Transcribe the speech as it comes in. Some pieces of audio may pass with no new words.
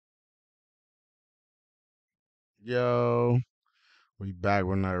Yo, we back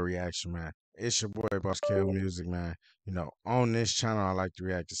with another reaction, man. It's your boy Boss Kill Music, man. On this channel, I like to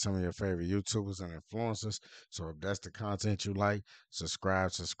react to some of your favorite YouTubers and influencers. So if that's the content you like,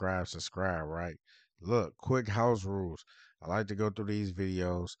 subscribe, right? Look, quick house rules. I like to go through these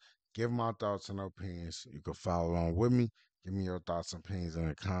videos, give my thoughts and opinions. You can follow along with me. Give me your thoughts and opinions in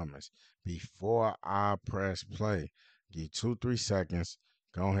the comments. Before I press play, give you 2, 3 seconds.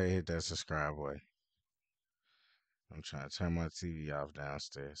 Go ahead and hit that subscribe button. I'm trying to turn my TV off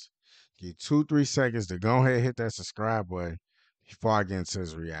downstairs. Give 2, 3 seconds to go ahead and hit that subscribe button before I get into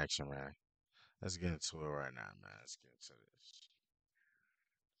this reaction, man. Let's get into it right now, man. Let's get into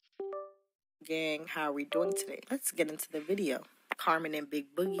this. Gang, how are we doing today? Let's get into the video. Carmen and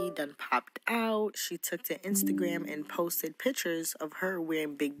Big Boogie done popped out. She took to Instagram and posted pictures of her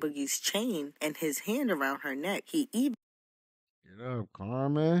wearing Big Boogie's chain and his hand around her neck. He even Get up,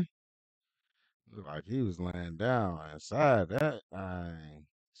 Carmen. Look like he was laying down inside that thing.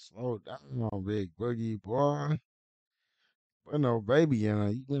 Slow down, big boogie boy. But no baby,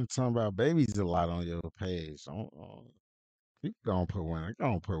 you've been talking about babies a lot on your page. You gonna put one,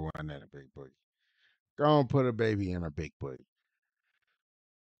 gonna put one in a big boogie. Gonna put a baby in a big boogie.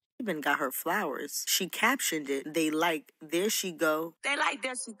 got her flowers. She captioned it, they like, there she go. They like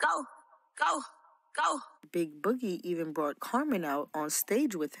there she go. Go. Go. Big Boogie even brought Carmen out on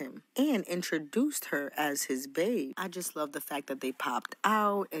stage with him and introduced her as his babe. I just love the fact that they popped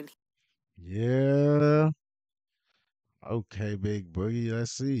out and Yeah. Okay, big boogie.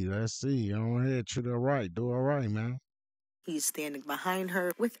 Let's see. Let's see. Go ahead. Treat her right. Do her right, man. he's standing behind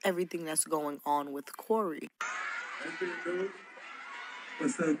her with everything that's going on with Corey.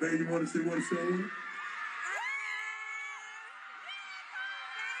 What's up, baby? You want to see what's up?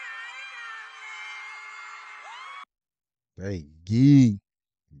 They geek.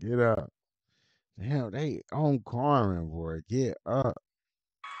 Get up. Damn, they on Carmen, boy. Get up.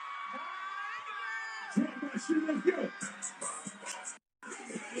 Let's go.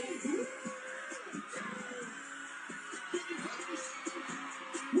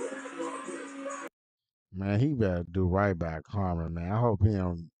 Man, he better do right by Carmen, man. I hope he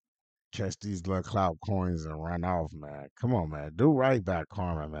don't catch these little clout coins and run off, man. Come on, man. Do right by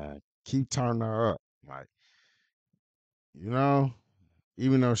Carmen, man. Keep turning her up. Like, you know,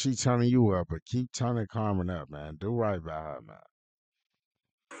 even though she turning you up, but keep turning Carmen up, man. Do right by her, man.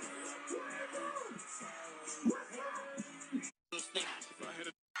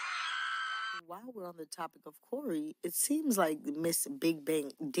 While we're on the topic of Corey, it seems like Miss Big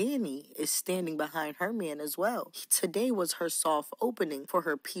Bang Danni is standing behind her man as well. Today was her soft opening for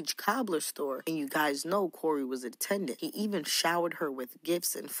her peach cobbler store, and you guys know Corey was attending. He even showered her with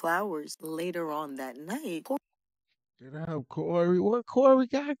gifts and flowers. Later on that night, Get up, Corey. What Corey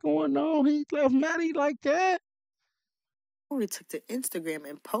got going on? He left Maddie like that? Corey took to Instagram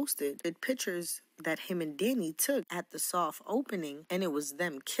and posted the pictures that him and Danni took at the soft opening, and it was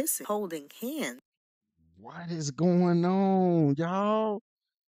them kissing, holding hands. What is going on, y'all?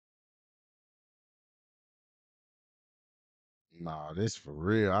 Nah, this for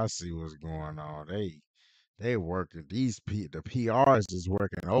real. I see what's going on. They working the PRs is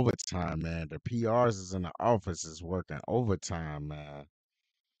working overtime, man. The PRs is in the office is working overtime, man.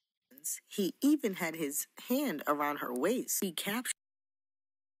 He even had his hand around her waist. He captured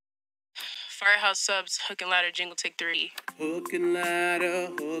Firehouse subs, hook and ladder, jingle take 3. Hook and ladder,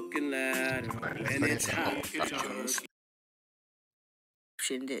 and it's hot.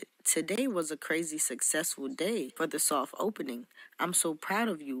 it. Today was a crazy successful day for the soft opening. I'm so proud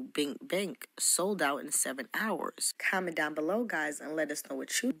of you. Bink Bank sold out in 7 hours. Comment down below, guys, and let us know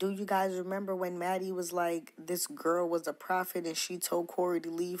what you do. You guys remember when Maddie was like, this girl was a prophet and she told Corey to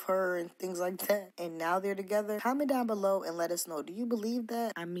leave her and things like that? And now they're together? Comment down below and let us know. Do you believe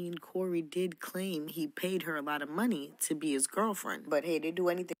that? I mean, Corey did claim he paid her a lot of money to be his girlfriend. But hey, they do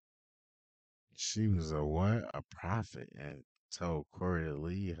anything. She was a what? A prophet and told Corey to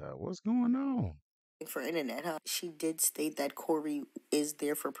leave her. What's going on? For internet, huh? She did state that Corey is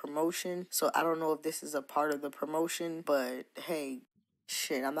there for promotion, so I don't know if this is a part of the promotion, but hey,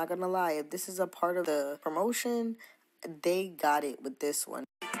 shit, I'm not gonna lie, if this is a part of the promotion, they got it with this one.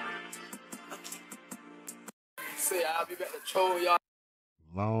 Say I'll be back to troll y'all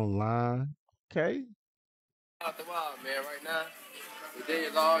Long line. Okay. out the wild, man, right now. The day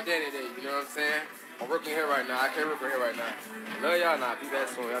is all Danny day, you know what I'm saying? I'm working here right now. I can't work here right now. Love y'all now. Be back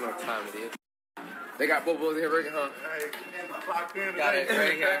soon. Y'all know what time it is. They got Bobo's here working, huh? Got it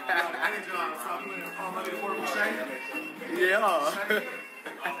right here. Yeah.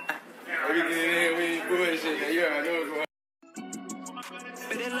 We get in here, we ain't bullshit. Yeah, I know it's going.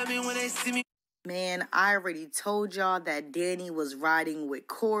 But they love me when they see me. Man, I already told y'all that Danni was riding with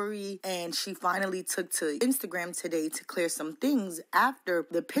Corey, and she finally took to Instagram today to clear some things after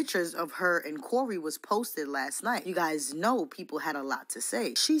the pictures of her and Corey was posted last night. You guys know people had a lot to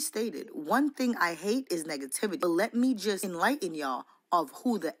say. She stated, "One thing I hate is negativity, but let me just enlighten y'all of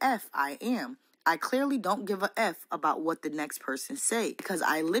who the F I am. I clearly don't give a F about what the next person say because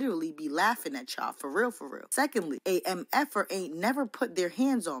I literally be laughing at y'all for real, for real. Secondly, a MFer ain't never put their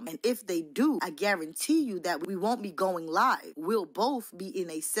hands on me. And if they do, I guarantee you that we won't be going live. We'll both be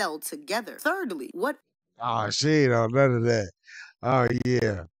in a cell together. Thirdly, what Oh, she ain't on none of that. Oh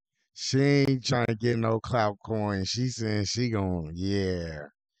yeah. She ain't trying to get no clout coin. She saying she gon' yeah.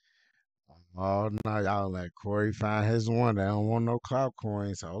 Oh no, y'all let Corey find his one. They don't want no clout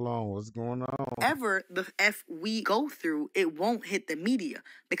coins. Hold on, what's going on? ever the F we go through, it won't hit the media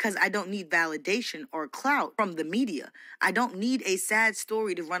because I don't need validation or clout from the media. I don't need a sad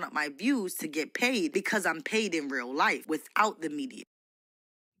story to run up my views to get paid because I'm paid in real life without the media.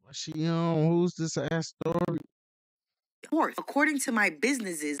 What's she on? Who's this ass story? Fourth, according to my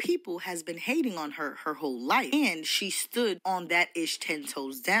businesses, people has been hating on her whole life, and she stood on that ish 10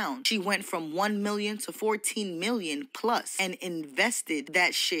 toes down. She went from 1 million to 14 million plus and invested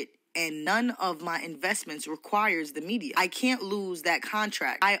that shit, and none of my investments requires the media. I can't lose that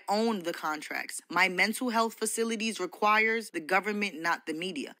contract. I own the contracts. My mental health facilities requires the government, not the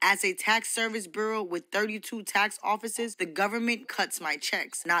media. As a tax service bureau with 32 tax offices, the government cuts my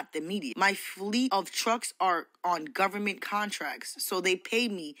checks, not the media. My fleet of trucks are on government contracts, so they pay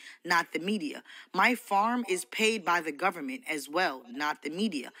me, not the media. My farm is paid by the government as well, not the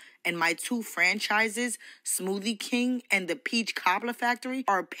media. And my 2 franchises, Smoothie King and the Peach Cobbler Factory,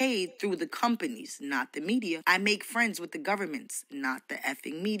 are paid through the companies, not the media. I make friends with the governments, not the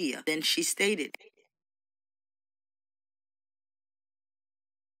effing media. Then she stated,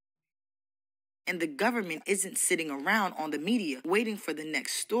 and the government isn't sitting around on the media waiting for the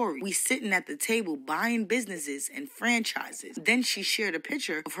next story. We sitting at the table buying businesses and franchises. Then she shared a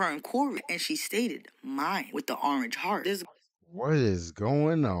picture of her and Corey, and she stated, "Mine with the orange heart." What is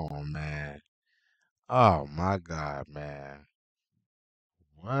going on, man? Oh my god, man.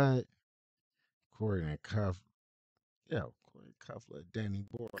 What? Corey and Cuff. Yo, Corey Cuff let Danny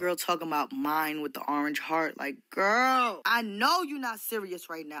boy. Girl talking about mine with the orange heart. Like, girl, I know you're not serious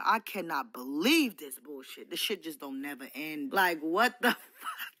right now. I cannot believe this bullshit. This shit just don't never end. Like, what the fuck?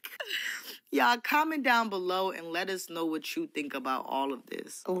 Y'all comment down below and let us know what you think about all of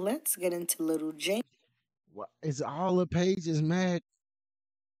this. Let's get into little Jane. What is all the pages mad?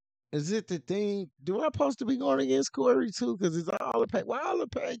 Is it the thing? Do I supposed to be going against Corey too? Because it's all the page. Why all the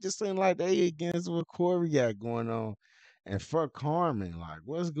pages seem like they against what Corey got going on? And fuck Carmen. Like,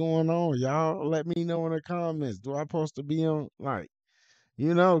 what's going on? Y'all let me know in the comments. Do I supposed to be on like,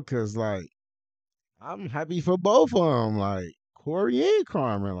 because like I'm happy for both of them. Like Corey and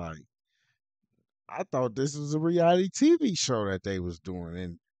Carmen. Like, I thought this was a reality TV show that they was doing,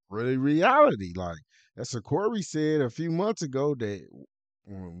 and really reality. Like that's what Corey said a few months ago that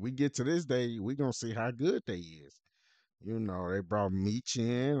when we get to this day, we gonna see how good they is. They brought Meech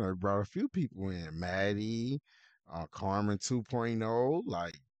in, or brought a few people in, Maddie, Carmen 2.0.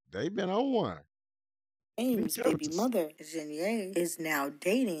 Like they've been on one. James' baby mother, Jenier, is now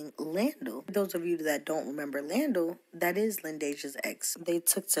dating Lando. For those of you that don't remember Lando, that is Lindasia's ex. They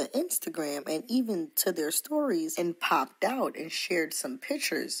took to Instagram and even to their stories and popped out and shared some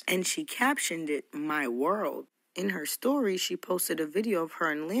pictures. And she captioned it, "My world." In her story, she posted a video of her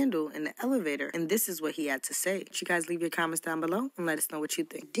and Lando in the elevator, and this is what he had to say. You guys leave your comments down below and let us know what you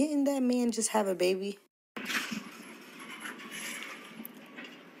think. Didn't that man just have a baby?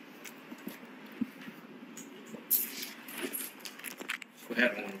 What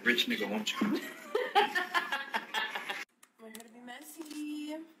happened? Rich nigga want you. We're gonna be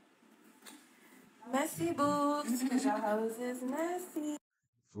messy. Messy boobs, because y'all hoes is messy.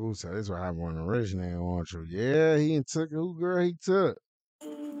 Fool said this what happened when the rich nigga want you. Yeah, he ain't took who girl he took.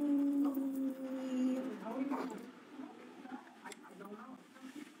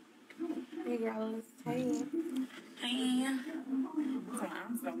 Hey girls, hey. Hey.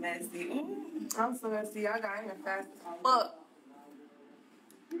 I'm so messy. Ooh. I'm so messy. Y'all got in here fast as fuck.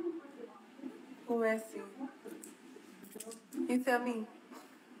 Who messy? You tell me.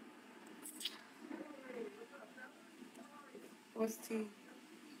 What's tea?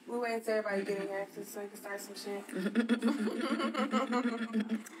 We waiting till everybody get in here so we can start some shit.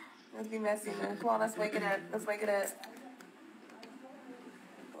 Let's be messy, man. Come on, let's wake it up. Let's wake it up.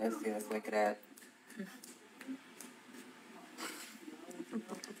 Let's wake it up.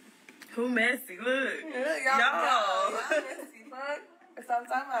 Who messy? Look. Y'all messy, fuck. That's what I'm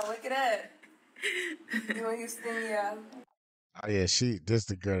talking about. Wake it up. You in Houston, yeah. Oh yeah, this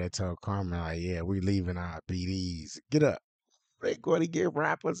the girl that told Carmen, like, yeah, we leaving our BDs. Get up. They going to get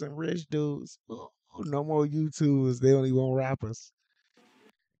rappers and rich dudes. Ooh, no more YouTubers. They only want rappers.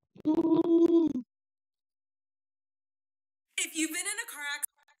 Ooh. If you've been in a car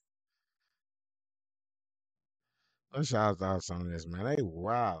accident. Let's shout out some of this, man. They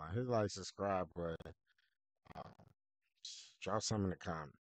wild. Hit like, subscribe button. Uh, drop some in the comments.